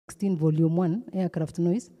16, Volume 1, aircraft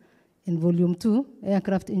noise, and Volume 2,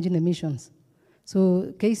 aircraft engine emissions.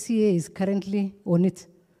 So KCAA is currently on it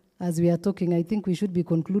as we are talking. I think we should be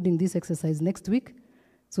concluding this exercise next week.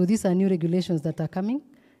 So these are new regulations that are coming.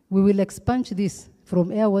 We will expunge this from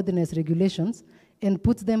airworthiness regulations and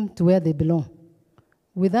put them to where they belong.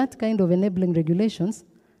 With that kind of enabling regulations,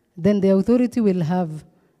 then the authority will have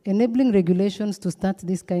enabling regulations to start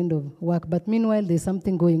this kind of work. But meanwhile, there's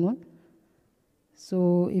something going on.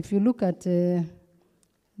 So if you look at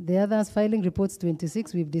the others, filing reports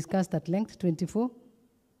 26, we've discussed at length. 24,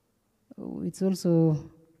 it's also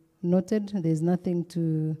noted. There's nothing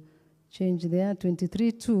to change there.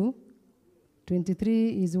 23, 2.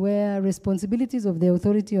 23 is where responsibilities of the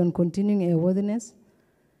authority on continuing airworthiness.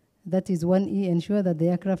 That is 1E, ensure that the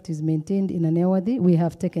aircraft is maintained in an airworthy. We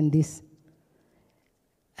have taken this.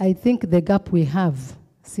 I think the gap we have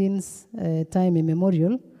since time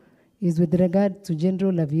immemorial is with regard to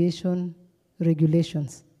general aviation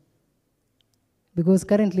regulations. Because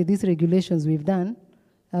currently these regulations we've done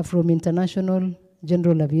are from international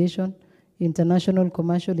general aviation, international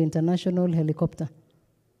commercial, international helicopter.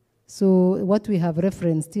 So what we have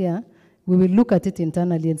referenced here, we will look at it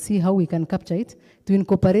internally and see how we can capture it to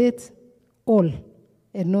incorporate all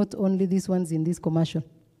and not only these ones in this commercial,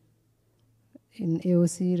 in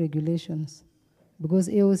AOC regulations. Because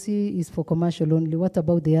AOC is for commercial only. What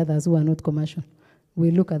about the others who are not commercial?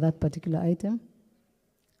 We look at that particular item.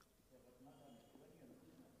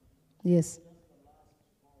 Yes.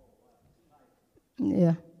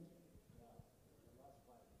 Yeah.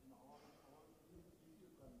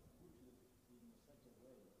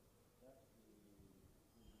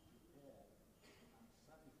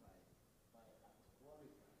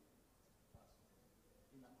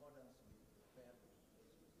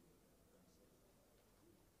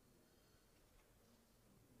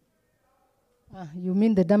 You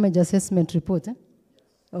mean the damage assessment report? Eh?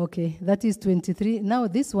 Okay, that is 23. Now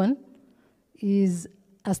this one is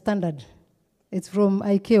a standard. It's from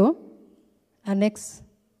ICAO, Annex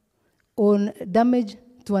on damage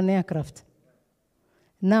to an aircraft.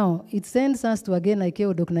 Now, it sends us to, again,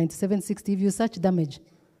 ICAO Doc 9760. If you search damage,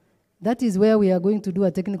 that is where we are going to do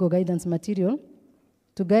a technical guidance material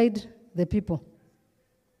to guide the people,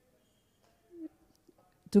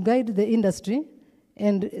 to guide the industry,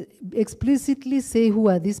 and explicitly say who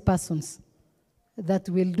are these persons that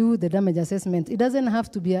will do the damage assessment. It doesn't have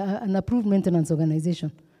to be an approved maintenance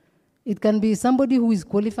organization. It can be somebody who is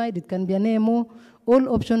qualified. It can be an AMO. All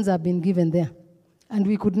options have been given there. And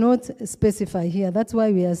we could not specify here. That's why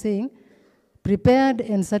we are saying prepared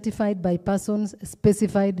and certified by persons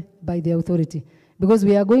specified by the authority. Because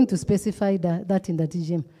we are going to specify that in the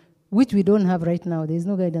TGM, which we don't have right now. There is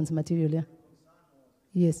no guidance material here.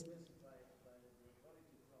 Yes.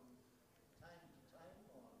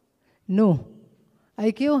 No.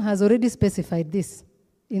 ICAO has already specified this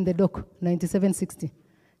in the doc 9760.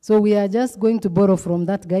 So we are just going to borrow from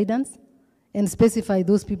that guidance and specify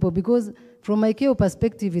those people, because from ICAO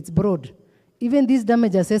perspective, it's broad. Even this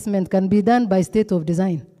damage assessment can be done by state of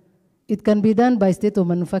design. It can be done by state of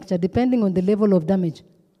manufacture, depending on the level of damage.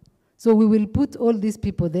 So we will put all these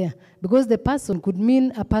people there, because the person could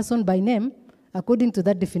mean a person by name, according to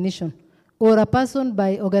that definition, or a person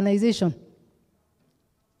by organization.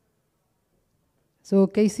 So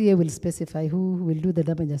KCAA will specify who will do the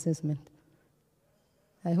damage assessment.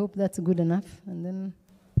 I hope that's good enough. And then,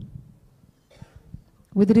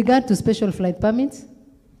 with regard to special flight permits,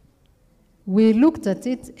 we looked at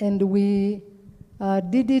it and we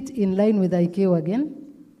did it in line with ICAO again.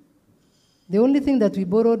 The only thing that we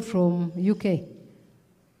borrowed from UK,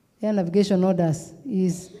 air navigation orders,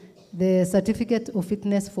 is the certificate of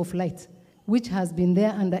fitness for flight, which has been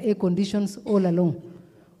there under air conditions all along.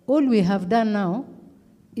 All we have done now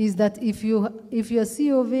is that if your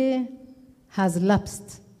COV has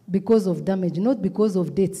lapsed because of damage, not because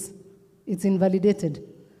of dates, it's invalidated,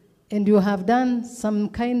 and you have done some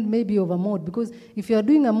kind maybe of a mode, because if you are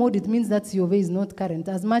doing a mode, it means that COV is not current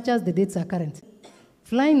as much as the dates are current.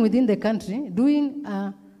 Flying within the country, doing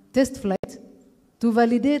a test flight to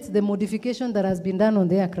validate the modification that has been done on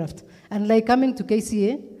the aircraft, and like coming to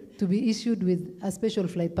KCAA to be issued with a special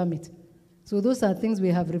flight permit. So those are things we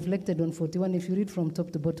have reflected on 41 if you read from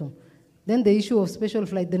top to bottom. Then the issue of special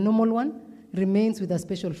flight, the normal one, remains with a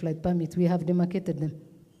special flight permit. We have demarcated them.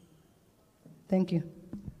 Thank you.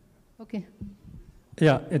 Okay.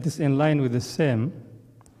 Yeah, it is in line with the same.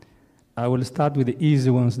 I will start with the easy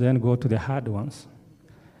ones, then go to the hard ones.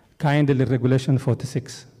 Kindly Regulation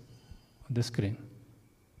 46 on the screen.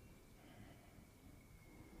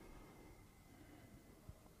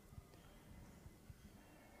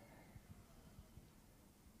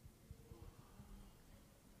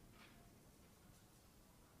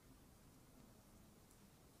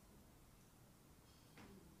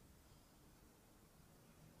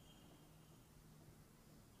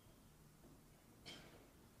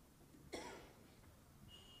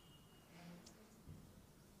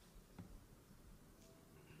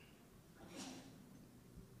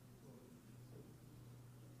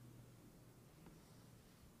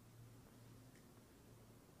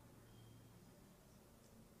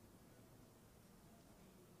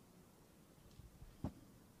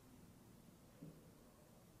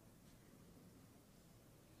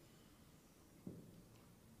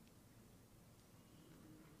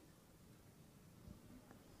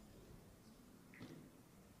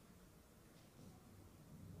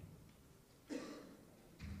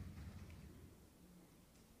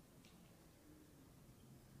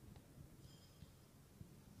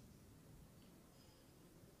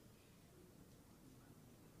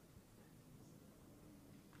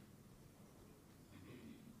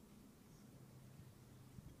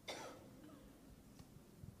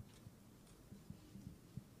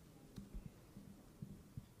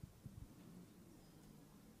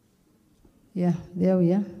 Yeah, there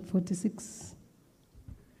we are, 46.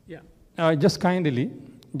 Yeah. Just kindly,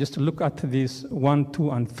 just look at these 1,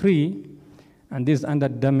 2, and 3, and this under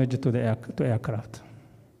damage to the aircraft.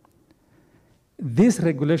 This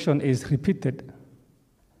regulation is repeated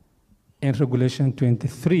in regulation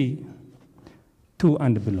 23, 2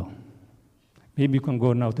 and below. Maybe you can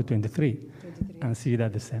go now to 23 and see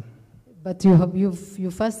that the same. But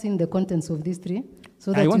you've first seen the contents of these 3,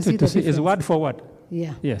 so that I want you you to see difference. is word for word.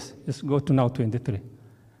 Yeah. Yes, just go to now 23.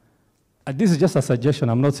 This is just a suggestion.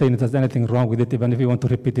 I'm not saying there's anything wrong with it, even if you want to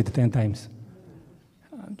repeat it 10 times.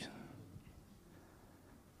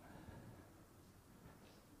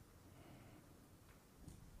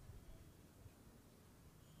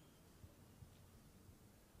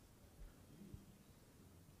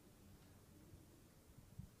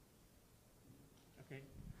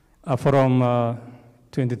 From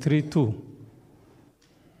 23.2.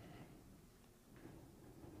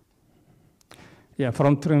 Yeah,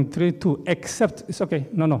 from 23.2, except, it's okay,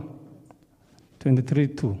 no.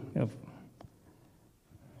 23.2, yeah.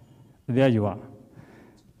 There you are.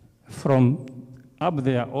 From up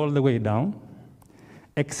there all the way down,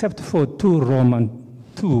 except for 2 Roman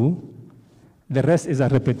 2, the rest is a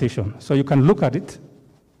repetition. So you can look at it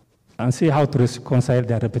and see how to reconcile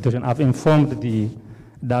their repetition. I've informed the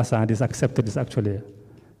DASA and it's accepted it's actually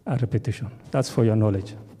a repetition. That's for your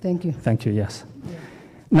knowledge. Thank you. Thank you, yes. Yeah.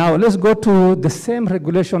 Now let's go to the same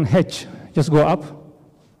regulation H. Just go up.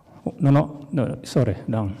 No, sorry,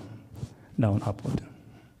 down, upward.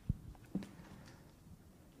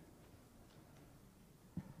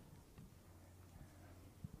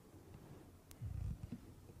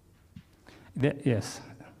 Yes.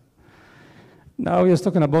 Now we're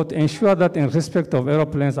talking about ensure that in respect of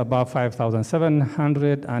aeroplanes above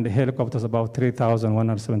 5,700 and helicopters above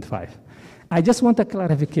 3,175. I just want a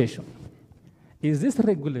clarification. Is this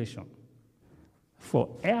regulation for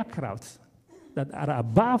aircrafts that are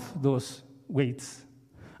above those weights,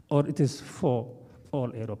 or it is for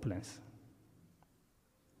all aeroplanes?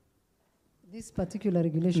 This particular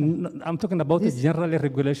regulation? No, I'm talking about the general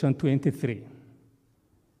regulation 23.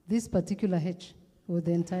 This particular H, or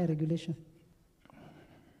the entire regulation?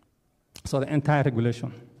 So the entire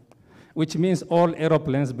regulation, which means all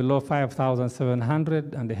aeroplanes below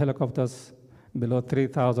 5,700 and the helicopters below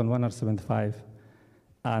 3,175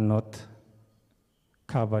 are not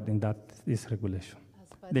covered in this regulation.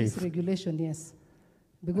 As per this regulation, yes.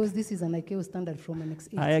 Because this is an ICAO standard from an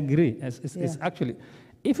X8. I agree. It's actually,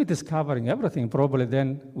 if it is covering everything, probably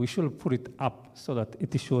then we should put it up so that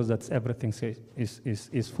it shows that everything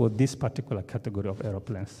is for this particular category of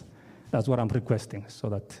aeroplanes. That's what I'm requesting, so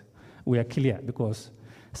that we are clear, because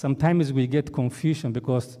sometimes we get confusion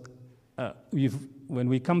because when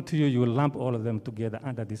we come to you, you will lump all of them together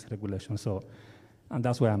under this regulation. So, and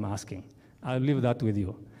that's why I'm asking. I'll leave that with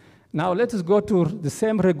you. Now let us go to the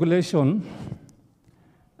same regulation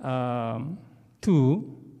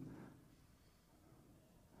 2.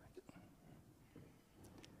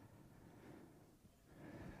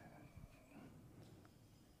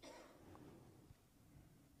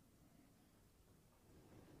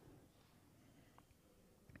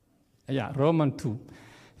 Yeah, Roman 2.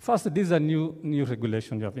 First, this is a new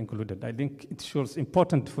regulation you have included. I think it shows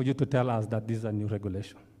important for you to tell us that this is a new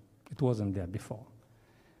regulation. It wasn't there before.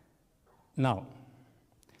 Now,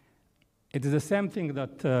 it is the same thing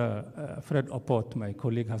that Fred Opport, my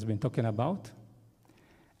colleague, has been talking about.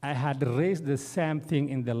 I had raised the same thing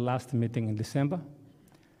in the last meeting in December.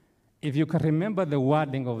 If you can remember the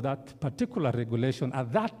wording of that particular regulation,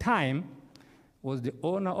 at that time, was the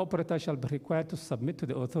owner-operator shall be required to submit to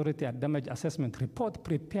the authority a damage assessment report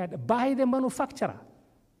prepared by the manufacturer.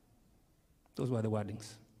 Those were the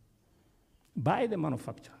wordings. By the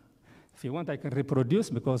manufacturer. If you want, I can reproduce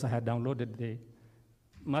because I had downloaded the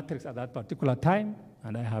matrix at that particular time,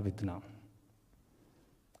 and I have it now.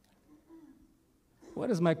 What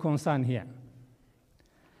is my concern here?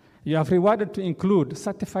 You have rewarded to include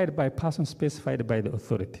certified by person specified by the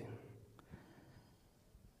authority.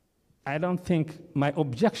 I don't think my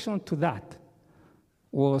objection to that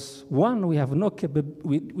was, one, we have no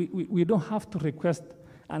we don't have to request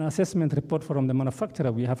an assessment report from the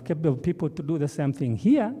manufacturer. We have capable people to do the same thing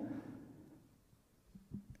here.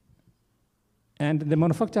 And the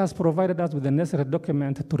manufacturer has provided us with the necessary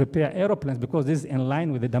document to repair aeroplanes because this is in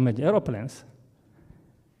line with the damaged aeroplanes.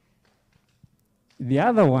 The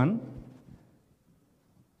other one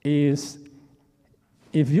is,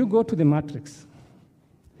 if you go to the matrix,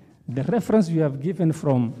 the reference you have given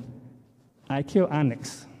from ICAO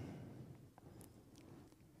Annex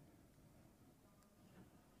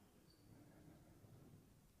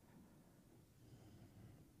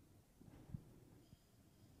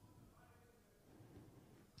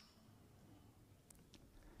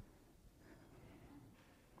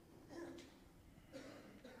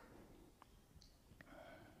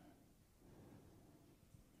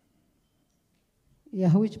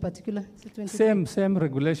Yeah, which particular? Is it 23? Same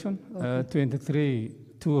regulation, Okay. 23,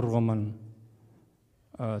 2 Roman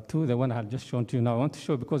 2, the one I have just shown to you now. I want to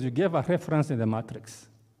show because you gave a reference in the matrix.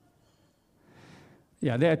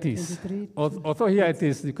 Yeah, there it is. 23, Although here it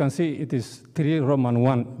is, you can see it is 3 Roman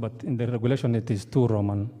 1, but in the regulation it is 2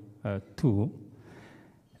 Roman 2.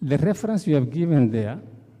 The reference you have given there,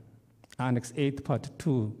 Annex 8, Part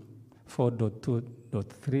 2,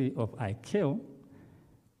 4.2.3 of IQ,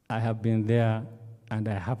 I have been there and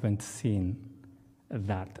I haven't seen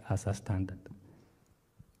that as a standard.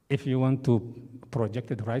 If you want to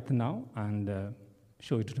project it right now and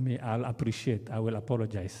show it to me, I'll appreciate, I will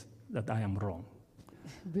apologize that I am wrong.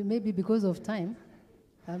 Maybe because of time,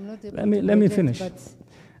 I'm not able Let me finish.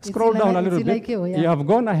 Scroll down a little bit. IQ, yeah. You have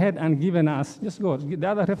gone ahead and given us, just go, the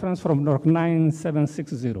other reference from NORC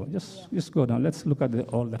 9760. Just go down. Let's look at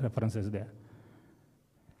all the references there.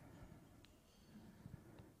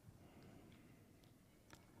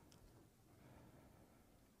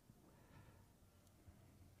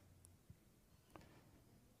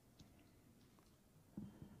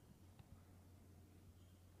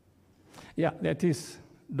 Yeah, that is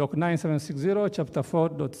Doc 9760, chapter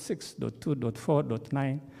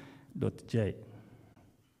 4.6.2.4.9.j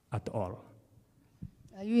at all.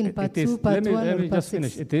 Are you in part 2, Let part 1, me or part just 6?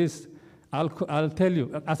 finish. It is, I'll tell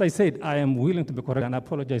you, as I said, I am willing to be correct and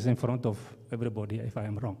apologize in front of everybody if I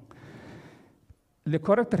am wrong. The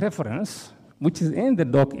correct reference, which is in the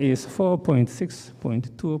doc, is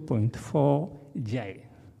 4.6.2.4j.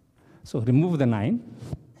 So remove the 9.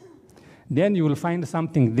 Then you will find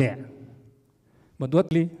something there. But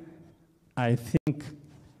what I think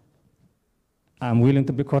I'm willing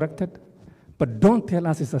to be corrected, but don't tell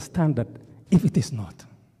us it's a standard if it is not.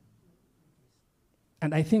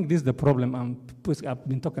 And I think this is the problem I've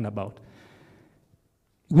been talking about.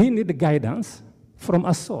 We need guidance from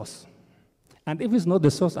a source. And if it's not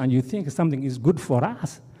the source and you think something is good for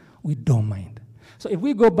us, we don't mind. So if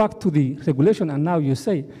we go back to the regulation and now you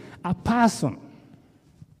say a person,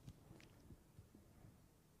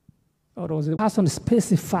 or was a person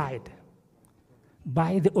specified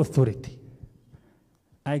by the authority,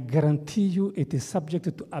 I guarantee you it is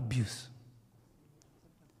subject to abuse.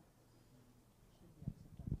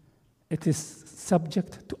 It is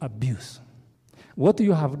subject to abuse. What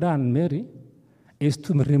you have done, Mary, is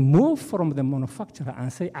to remove from the manufacturer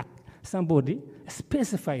and say, somebody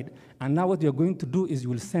specified, and now what you're going to do is you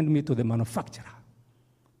will send me to the manufacturer.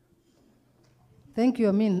 Thank you,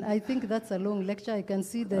 Amin. I think that's a long lecture. I can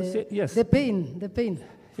see the pain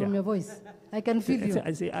from your voice. I can feel you.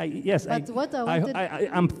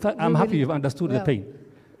 I'm happy you've understood the pain.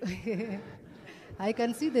 I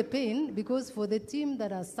can see the pain because for the team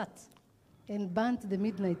that has sat and burnt the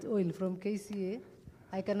midnight oil from KCAA,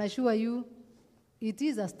 I can assure you it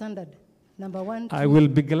is a standard. Number 1, 2. I will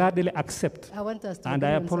be gladly accept. I want us to and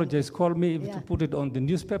I apologize. Call me to put it on the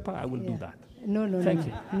newspaper. I will do that. No. Thank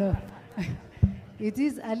you. No. It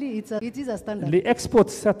is, Ali, it is a standard. The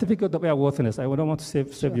export certificate of airworthiness, I don't want to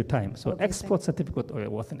save you time. So Okay, export certificate of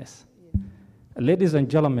airworthiness. Yeah. Ladies and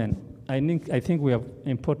gentlemen, I think we have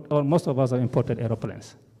or most of us have imported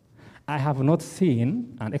aeroplanes. I have not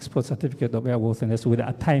seen an export certificate of airworthiness with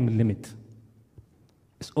a time limit.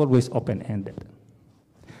 It's always open-ended.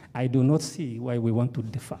 I do not see why we want to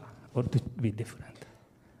differ or to be different.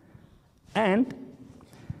 And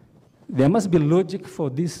there must be logic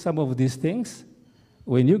for some of these things.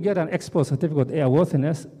 When you get an export certificate of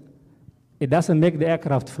airworthiness, it doesn't make the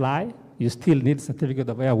aircraft fly. You still need certificate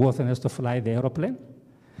of airworthiness to fly the airplane.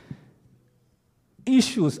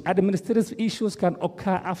 Administrative issues can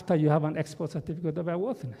occur after you have an export certificate of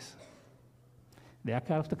airworthiness. The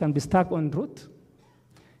aircraft can be stuck en route,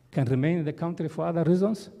 can remain in the country for other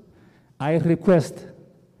reasons. I request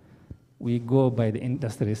we go by the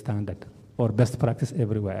industry standard or best practice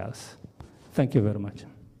everywhere else. Thank you very much.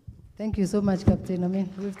 Thank you so much, Captain Amin.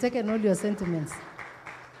 We've taken all your sentiments.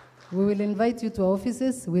 We will invite you to our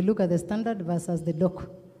offices. We look at the standard versus the doc.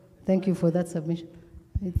 Thank you for that submission.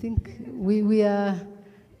 I think we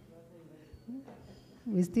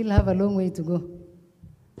still have a long way to go.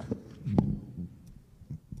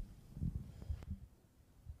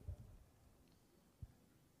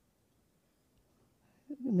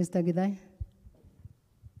 Mr. Gidai.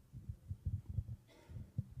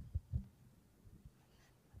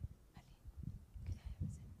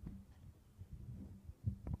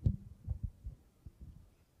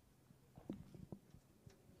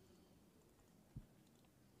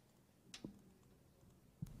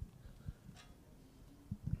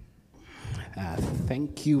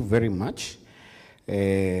 Thank you very much.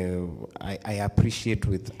 I appreciate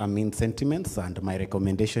with Amin's sentiments, and my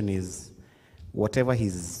recommendation is whatever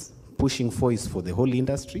he's pushing for is for the whole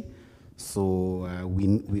industry. So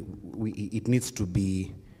it needs to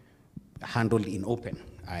be handled in open.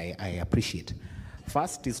 I appreciate.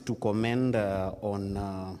 First is to commend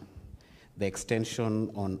on the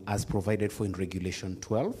extension on as provided for in Regulation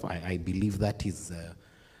 12. I believe that is a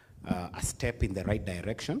step in the right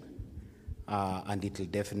direction. And it will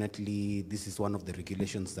definitely, this is one of the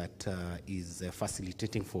regulations that is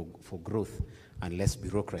facilitating for growth and less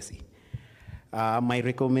bureaucracy. My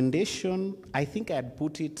recommendation, I think I had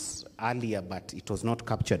put it earlier, but it was not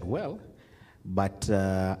captured well. But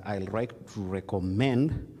I'll like to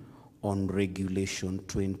recommend on Regulation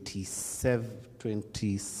 27.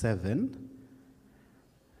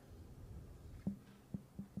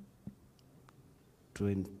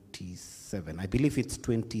 I believe it's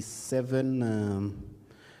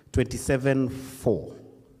 27.4.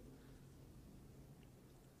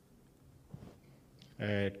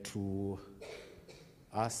 To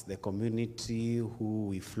ask the community who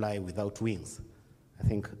we fly without wings. I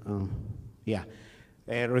think, yeah.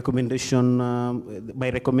 Recommendation, my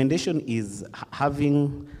recommendation is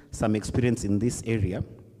having some experience in this area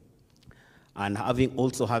and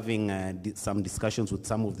also having some discussions with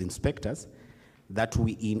some of the inspectors that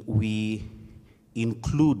we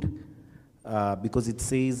include, because it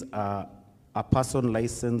says a person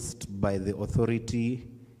licensed by the authority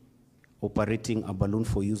operating a balloon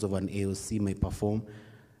for use of an AOC may perform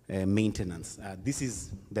maintenance. This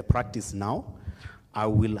is the practice now. I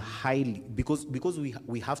will highly, because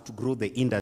we have to grow the industry.